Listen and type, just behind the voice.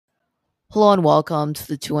Hello and welcome to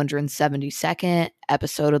the 272nd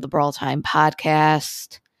episode of the Brawl Time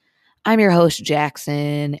podcast. I'm your host,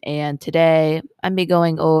 Jackson, and today I'm be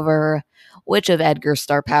going over which of Edgar's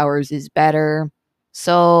star powers is better.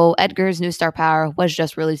 So, Edgar's new star power was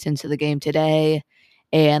just released into the game today,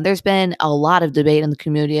 and there's been a lot of debate in the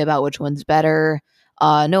community about which one's better.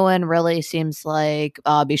 No one really seems like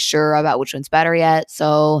be sure about which one's better yet,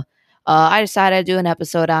 so I decided to do an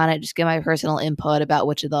episode on it, just give my personal input about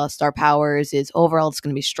which of the star powers is overall it's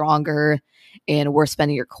going to be stronger and worth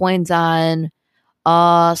spending your coins on.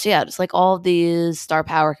 So yeah, just like all of these star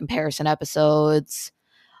power comparison episodes,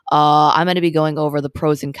 I'm going to be going over the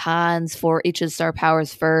pros and cons for each of the star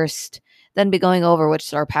powers first, then be going over which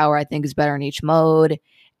star power I think is better in each mode,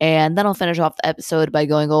 and then I'll finish off the episode by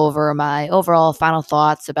going over my overall final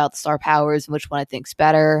thoughts about the star powers and which one I think's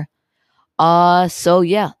better. So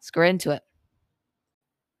yeah, let's get right into it.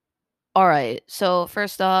 All right. So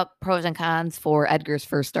first up, pros and cons for Edgar's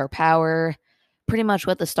first star power. Pretty much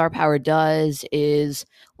what the star power does is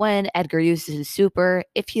when Edgar uses his super,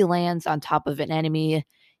 if he lands on top of an enemy,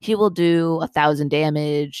 he will do 1,000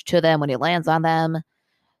 damage to them when he lands on them.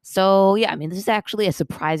 So yeah, I mean, this is actually a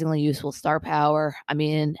surprisingly useful star power. I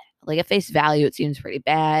mean, like at face value, it seems pretty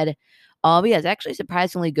bad. But yeah, it's actually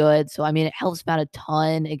surprisingly good. So I mean, it helps him out a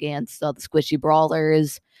ton against the squishy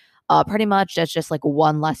brawlers. Pretty much, that's just like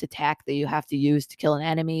one less attack that you have to use to kill an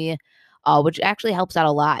enemy, which actually helps out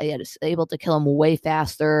a lot. Yeah, just able to kill him way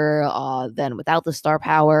faster than without the star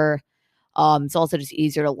power. It's also just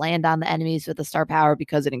easier to land on the enemies with the star power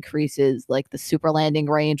because it increases like the super landing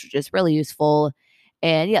range, which is really useful.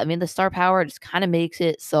 And yeah, I mean, the star power just kind of makes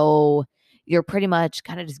it so you're pretty much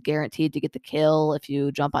kind of just guaranteed to get the kill if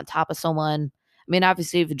you jump on top of someone. I mean,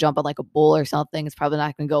 obviously, if you jump on like a bull or something, it's probably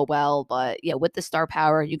not going to go well. But yeah, with the star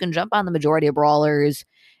power, you can jump on the majority of brawlers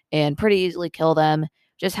and pretty easily kill them.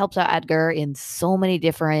 Just helps out Edgar in so many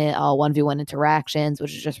different 1v1 interactions,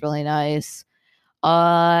 which is just really nice.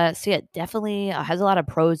 So yeah, definitely has a lot of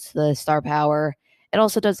pros to the star power. It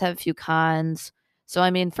also does have a few cons. So I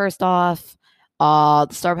mean, first off, the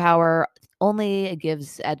star power only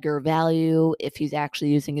gives Edgar value if he's actually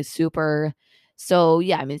using his super. So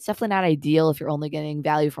yeah, I mean, it's definitely not ideal if you're only getting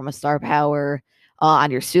value from a star power on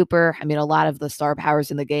your super. I mean, a lot of the star powers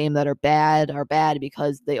in the game that are bad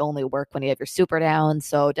because they only work when you have your super down.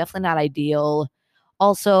 So definitely not ideal.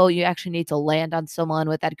 Also, you actually need to land on someone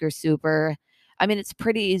with Edgar's super. I mean, it's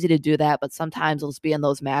pretty easy to do that, but sometimes it'll just be in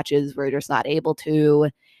those matches where you're just not able to.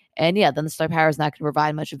 And yeah, then the star power is not going to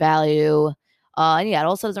provide much value. And yeah, it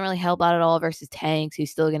also doesn't really help out at all versus tanks. He's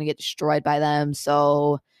still going to get destroyed by them.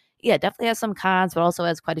 So yeah, definitely has some cons, but also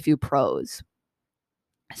has quite a few pros.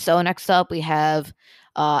 So next up, we have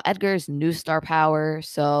Edgar's new star power.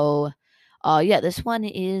 So yeah, this one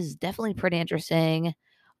is definitely pretty interesting.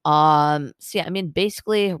 So yeah, I mean,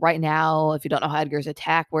 basically, right now, if you don't know how Edgar's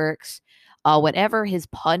attack works, whenever his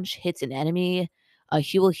punch hits an enemy,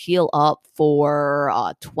 he will heal up for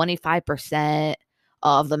 25%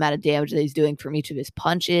 of the amount of damage that he's doing from each of his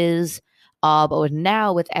punches.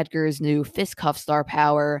 With Edgar's new fist cuff star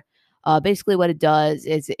power, basically what it does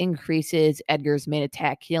is it increases Edgar's main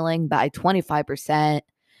attack healing by 25%.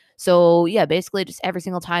 So yeah, basically just every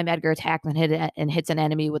single time Edgar attacks and hits an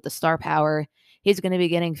enemy with the star power, he's going to be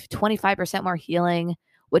getting 25% more healing,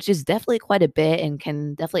 which is definitely quite a bit and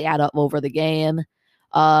can definitely add up over the game.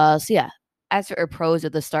 So yeah, as for pros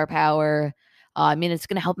of the star power, I mean, it's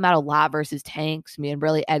going to help him out a lot versus tanks. I mean,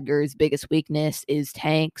 really, Edgar's biggest weakness is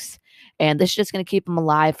tanks, and this is just going to keep him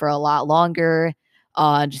alive for a lot longer.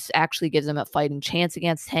 Just actually gives him a fighting chance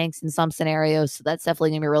against tanks in some scenarios. So that's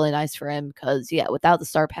definitely going to be really nice for him because, yeah, without the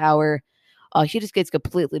star power, he just gets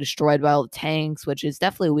completely destroyed by all the tanks, which is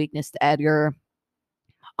definitely a weakness to Edgar.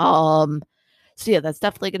 Um, so yeah, that's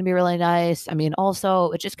definitely going to be really nice. I mean,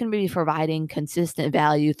 also, it's just going to be providing consistent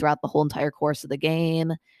value throughout the whole entire course of the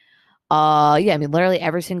game. Yeah, I mean, literally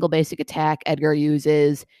every single basic attack Edgar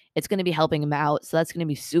uses, it's going to be helping him out. So that's going to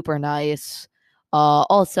be super nice.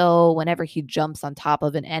 Also, whenever he jumps on top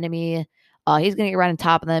of an enemy, he's going to get right on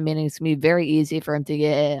top of them, meaning it's going to be very easy for him to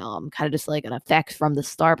get kind of just like an effect from the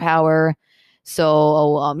star power.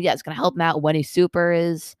 So, yeah, it's going to help him out when he super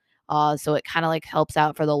is. So it kind of like helps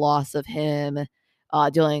out for the loss of him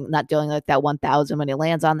doing not doing like that 1,000 when he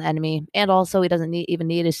lands on the enemy, and also he doesn't even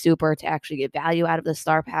need his super to actually get value out of the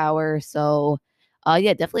star power. So,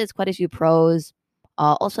 yeah, definitely has quite a few pros.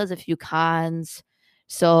 Also has a few cons.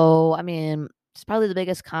 So, I mean, it's probably the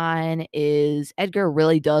biggest con is Edgar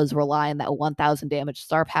really does rely on that 1,000 damage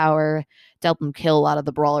star power to help him kill a lot of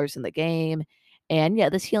the brawlers in the game. And yeah,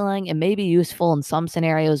 this healing, it may be useful in some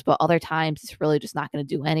scenarios, but other times it's really just not going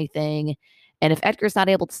to do anything. And if Edgar's not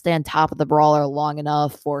able to stay on top of the brawler long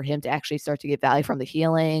enough for him to actually start to get value from the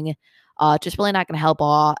healing, just really not going to help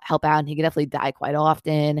out, and he can definitely die quite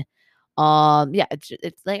often. Yeah,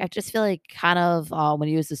 it's like I just feel like kind of when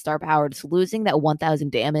you use the star power, just losing that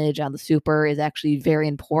 1,000 damage on the super is actually very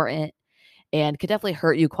important and could definitely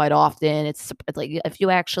hurt you quite often. It's like if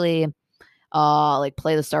you actually like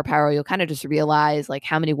play the star power, you'll kind of just realize like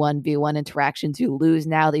how many 1v1 interactions you lose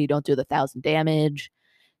now that you don't do the 1,000 damage.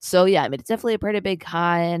 So yeah, I mean it's definitely a pretty big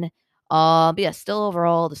con. But yeah, still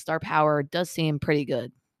overall the star power does seem pretty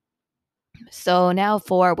good. So now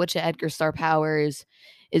for which of Edgar's star powers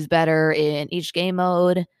is better in each game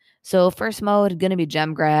mode. So first mode gonna be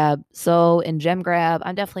gem grab. So in gem grab,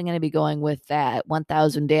 I'm definitely gonna be going with that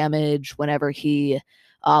 1,000 damage whenever he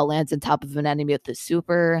lands on top of an enemy with the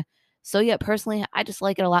super. So yeah, personally, I just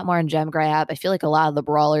like it a lot more in gem grab. I feel like a lot of the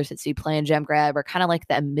brawlers that see playing gem grab are kind of like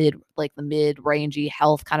the mid rangey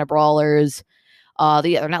health kind of brawlers.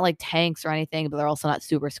 They're not like tanks or anything, but they're also not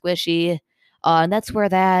super squishy. And that's where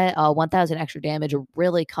that 1,000 extra damage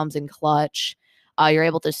really comes in clutch. You're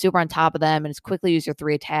able to super on top of them and just quickly use your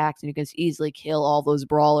 3 attacks, and you can just easily kill all those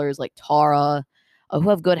brawlers like Tara, who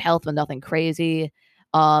have good health but nothing crazy.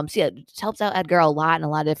 So yeah, it just helps out Edgar a lot in a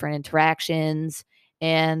lot of different interactions.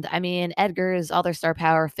 And I mean, Edgar's other star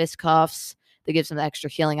power, Fist Cuffs, that gives him the extra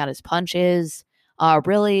healing on his punches,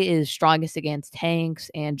 really is strongest against tanks.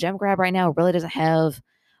 And Gem Grab right now really doesn't have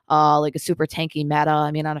like a super tanky meta.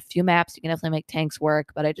 I mean, on a few maps you can definitely make tanks work,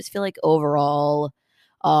 but I just feel like overall,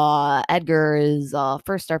 Edgar's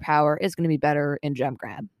first star power is going to be better in Gem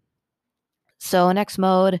Grab. So next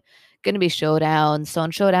mode, going to be Showdown. So in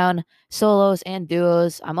Showdown, solos and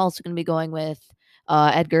duos, I'm also going to be going with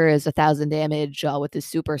Edgar is 1,000 damage with his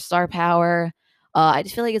super star power. I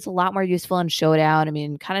just feel like it's a lot more useful in Showdown. I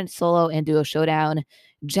mean, kind of solo and duo Showdown.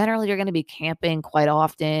 Generally, you're going to be camping quite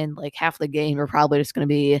often. Like half the game, you're probably just going to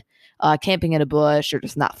be camping in a bush or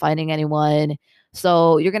just not finding anyone.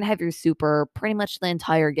 So you're going to have your super pretty much the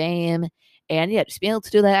entire game. And yeah, just being able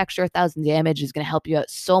to do that extra 1,000 damage is going to help you out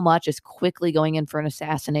so much as quickly going in for an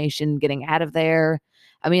assassination, getting out of there.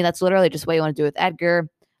 I mean, that's literally just what you want to do with Edgar.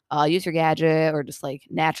 Use your gadget or just like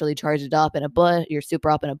naturally charge it up in a bush, your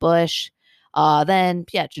super up in a bush. Then,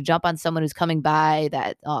 yeah, to jump on someone who's coming by,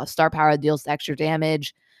 that star power deals extra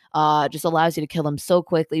damage. Just allows you to kill them so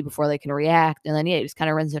quickly before they can react. And then, yeah, you just kind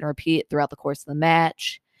of rinse and repeat throughout the course of the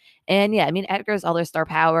match. And yeah, I mean, Edgar's other star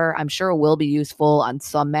power, I'm sure will be useful on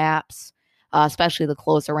some maps, especially the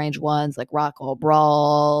closer range ones like Rockwall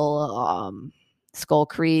Brawl, Skull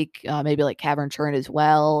Creek, maybe like Cavern Churn as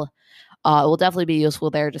well. It will definitely be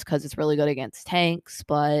useful there just because it's really good against tanks.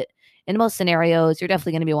 But in most scenarios, you're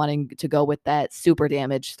definitely going to be wanting to go with that super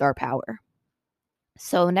damage star power.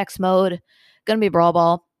 So next mode, going to be Brawl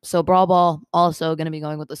Ball. So Brawl Ball also going to be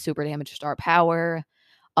going with the super damage star power.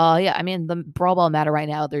 Yeah, I mean the Brawl Ball meta right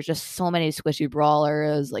now, there's just so many squishy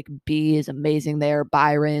brawlers, like B is amazing there,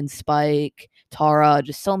 Byron, Spike, Tara,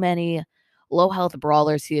 just so many low health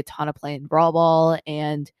brawlers see a ton of play in Brawl Ball.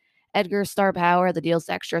 And Edgar's star power that deals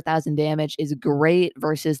extra 1,000 damage is great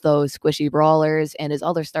versus those squishy brawlers, and his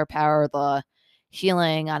other star power, the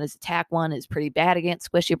healing on his attack one, is pretty bad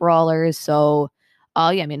against squishy brawlers. So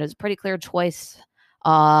yeah, I mean it was a pretty clear choice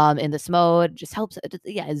in this mode. Just helps,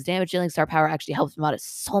 yeah, his damage dealing star power actually helps him out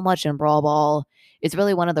so much in Brawl Ball. It's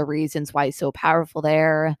really one of the reasons why he's so powerful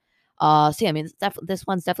there. So yeah, I mean this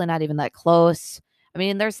one's definitely not even that close. I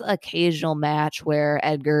mean, there's an occasional match where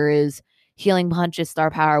Edgar is healing punches star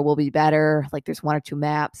power will be better, like there's 1 or 2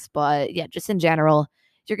 maps, but yeah, just in general,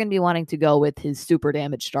 you're going to be wanting to go with his super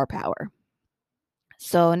damage star power.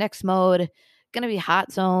 So next mode, going to be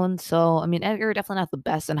Hot Zone. So I mean, Edgar definitely not the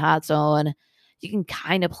best in Hot Zone. You can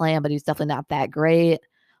kind of play him, but he's definitely not that great.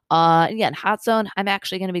 Yeah, in Hot Zone, I'm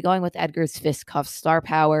actually going to be going with Edgar's Fist Cuff star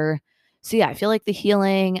power. So yeah, I feel like the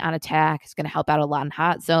healing on attack is going to help out a lot in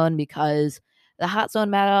Hot Zone because the Hot Zone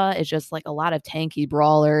meta is just like a lot of tanky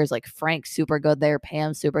brawlers, like Frank's super good there,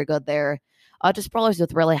 Pam's super good there. Just brawlers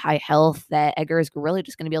with really high health that Edgar is really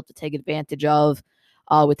just going to be able to take advantage of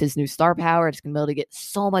with his new star power. It's going to be able to get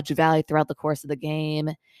so much value throughout the course of the game.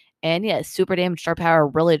 And yeah, super damage star power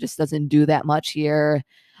really just doesn't do that much here.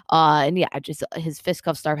 And yeah, just his fist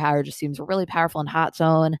cuff star power just seems really powerful in Hot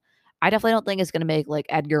Zone. I definitely don't think it's going to make like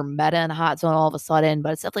Edgar meta in Hot Zone all of a sudden,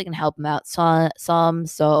 but it's definitely going to help him out some.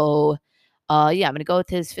 So yeah, I'm going to go with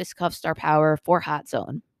his fist cuff star power for Hot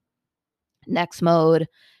Zone. Next mode,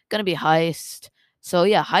 going to be Heist. So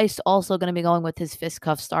yeah, Heist also going to be going with his fist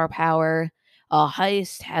cuff star power.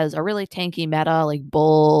 Heist has a really tanky meta like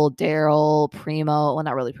Bull, Daryl, Primo. Well,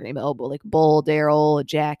 not really Primo, but like Bull, Daryl,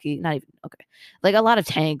 Jackie. Not even okay. Like a lot of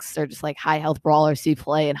tanks are just like high health brawlers see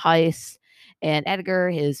play in Heist. And Edgar,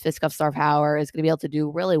 his fist cuff star power, is going to be able to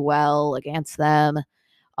do really well against them.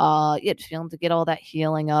 Yeah, just feeling to get all that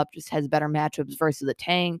healing up, just has better matchups versus the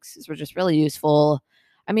tanks, is just really useful.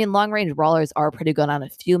 I mean, long range brawlers are pretty good on a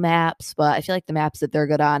few maps, but I feel like the maps that they're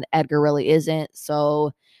good on, Edgar really isn't.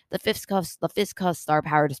 So the fist cuff star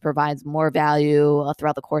power just provides more value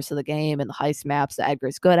throughout the course of the game and the heist maps that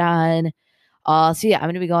Edgar's good on. So yeah, I'm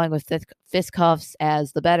going to be going with fist cuffs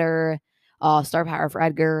as the better star power for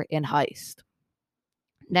Edgar in heist.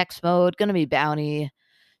 Next mode, going to be bounty.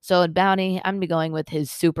 So in bounty, I'm going to be going with his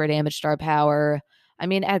super damage star power. I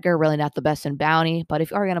mean, Edgar really not the best in bounty, but if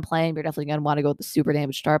you are going to play him, you're definitely going to want to go with the super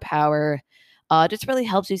damage star power. Just really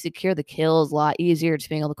helps you secure the kills a lot easier, just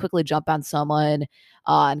being able to quickly jump on someone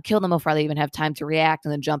and kill them before they even have time to react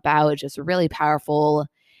and then jump out. It's just really powerful.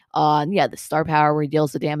 And yeah, the star power where he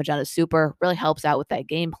deals the damage on a super really helps out with that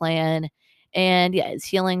game plan. And yeah, his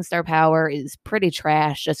healing star power is pretty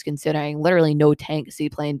trash, just considering literally no tank see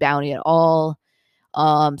playing bounty at all.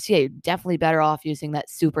 So yeah, you're definitely better off using that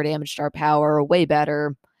super damage star power, way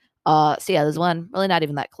better. So yeah, there's one really not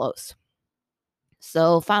even that close.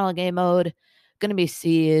 So final game mode, gonna be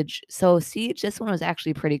Siege. So Siege, this one was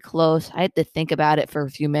actually pretty close. I had to think about it for a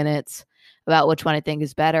few minutes about which one I think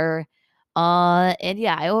is better. And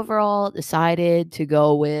yeah, I overall decided to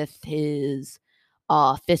go with his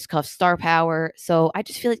fist cuff star power. So I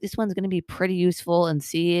just feel like this one's gonna be pretty useful in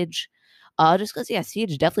Siege. Just because yeah,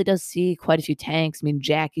 Siege definitely does see quite a few tanks. I mean,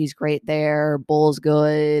 Jackie's great there, Bull's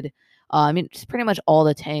good. I mean, just pretty much all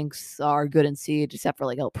the tanks are good in Siege except for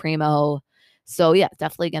like El Primo. So yeah,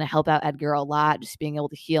 definitely going to help out Edgar a lot. Just being able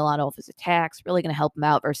to heal on all of his attacks, really going to help him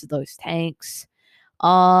out versus those tanks.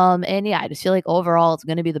 And yeah, I just feel like overall it's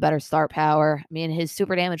going to be the better start power. I mean, his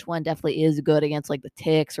super damage one definitely is good against like the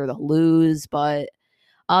ticks or the Lus, but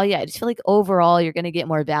yeah, I just feel like overall you're going to get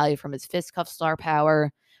more value from his fist cuff star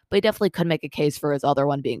power, but he definitely could make a case for his other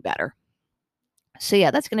one being better. So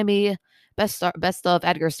yeah, that's going to be best of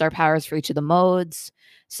Edgar star powers for each of the modes.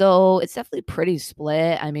 So it's definitely pretty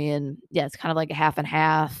split. I mean, yeah, it's kind of like a half and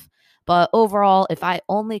half. But overall, if I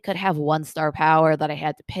only could have one star power that I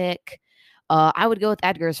had to pick, I would go with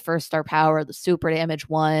Edgar's first star power, the super damage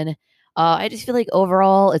one. I just feel like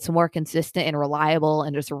overall it's more consistent and reliable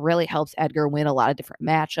and just really helps Edgar win a lot of different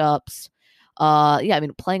matchups. Yeah, I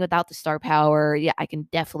mean, playing without the star power, yeah, I can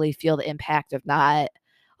definitely feel the impact of not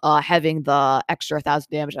having the extra 1,000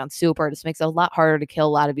 damage on super. Just makes it a lot harder to kill a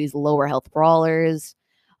lot of these lower health brawlers.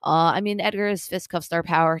 I mean, Edgar's fist cuff star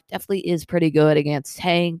power definitely is pretty good against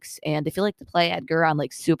tanks, and if you like to play Edgar on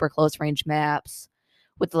like super close range maps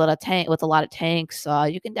with a lot of tanks,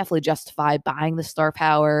 you can definitely justify buying the star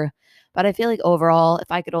power. But I feel like overall,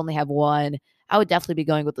 if I could only have one, I would definitely be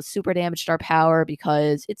going with the super damage star power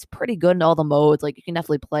because it's pretty good in all the modes. Like you can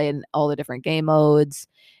definitely play in all the different game modes.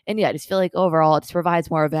 And yeah, I just feel like overall it just provides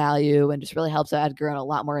more value and just really helps Edgar in a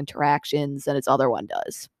lot more interactions than its other one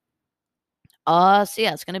does. So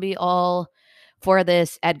yeah, it's gonna be all for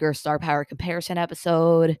this Edgar star power comparison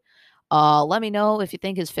episode. Let me know if you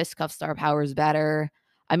think his fist cuff star power is better.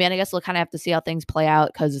 I mean, I guess we'll kind of have to see how things play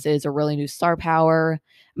out because this is a really new star power.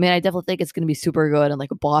 I mean, I definitely think it's going to be super good in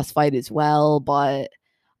like a boss fight as well. But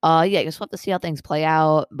yeah, I guess we'll have to see how things play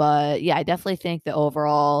out. But yeah, I definitely think that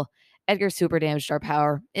overall, Edgar's super damage star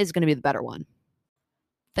power is going to be the better one.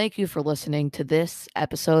 Thank you for listening to this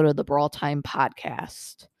episode of the Brawl Time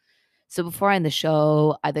podcast. So before I end the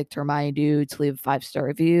show, I'd like to remind you to leave a 5-star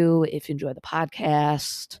review if you enjoy the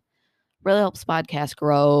podcast. Really helps podcast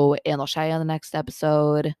grow, and I'll shout you on the next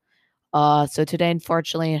episode. So today,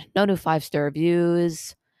 unfortunately, no new 5-star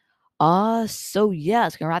reviews. So yeah,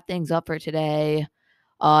 it's gonna wrap things up for today.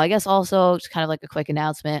 I guess also just kind of like a quick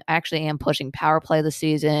announcement. I actually am pushing Power Play this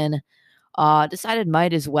season. Decided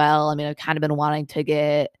might as well. I mean, I've kind of been wanting to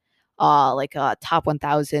get like a top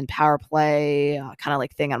 1,000 Power Play kind of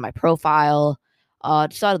like thing on my profile.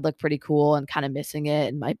 Just thought it'd look pretty cool and kind of missing it.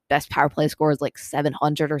 And my best Power Play score is like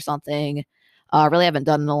 700 or something. Really haven't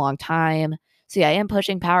done in a long time. So yeah, I am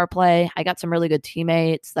pushing Power Play. I got some really good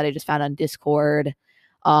teammates that I just found on Discord.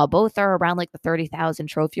 Both are around like the 30,000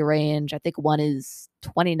 trophy range. I think one is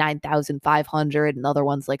 29,500, another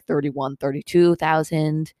one's like 31,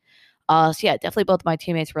 32,000. So yeah, definitely both my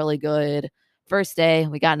teammates really good. First day,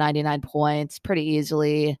 we got 99 points pretty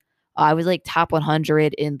easily. I was like top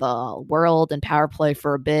 100 in the world and power play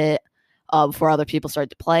for a bit before other people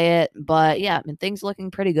started to play it. But yeah, I mean, things looking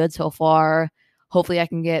pretty good so far. Hopefully, I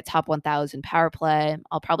can get top 1,000 power play.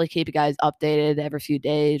 I'll probably keep you guys updated every few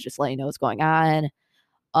days, just let you know what's going on.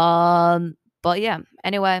 But yeah,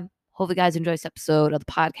 anyway, hope you guys enjoy this episode of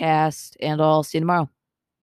the podcast, and I'll see you tomorrow.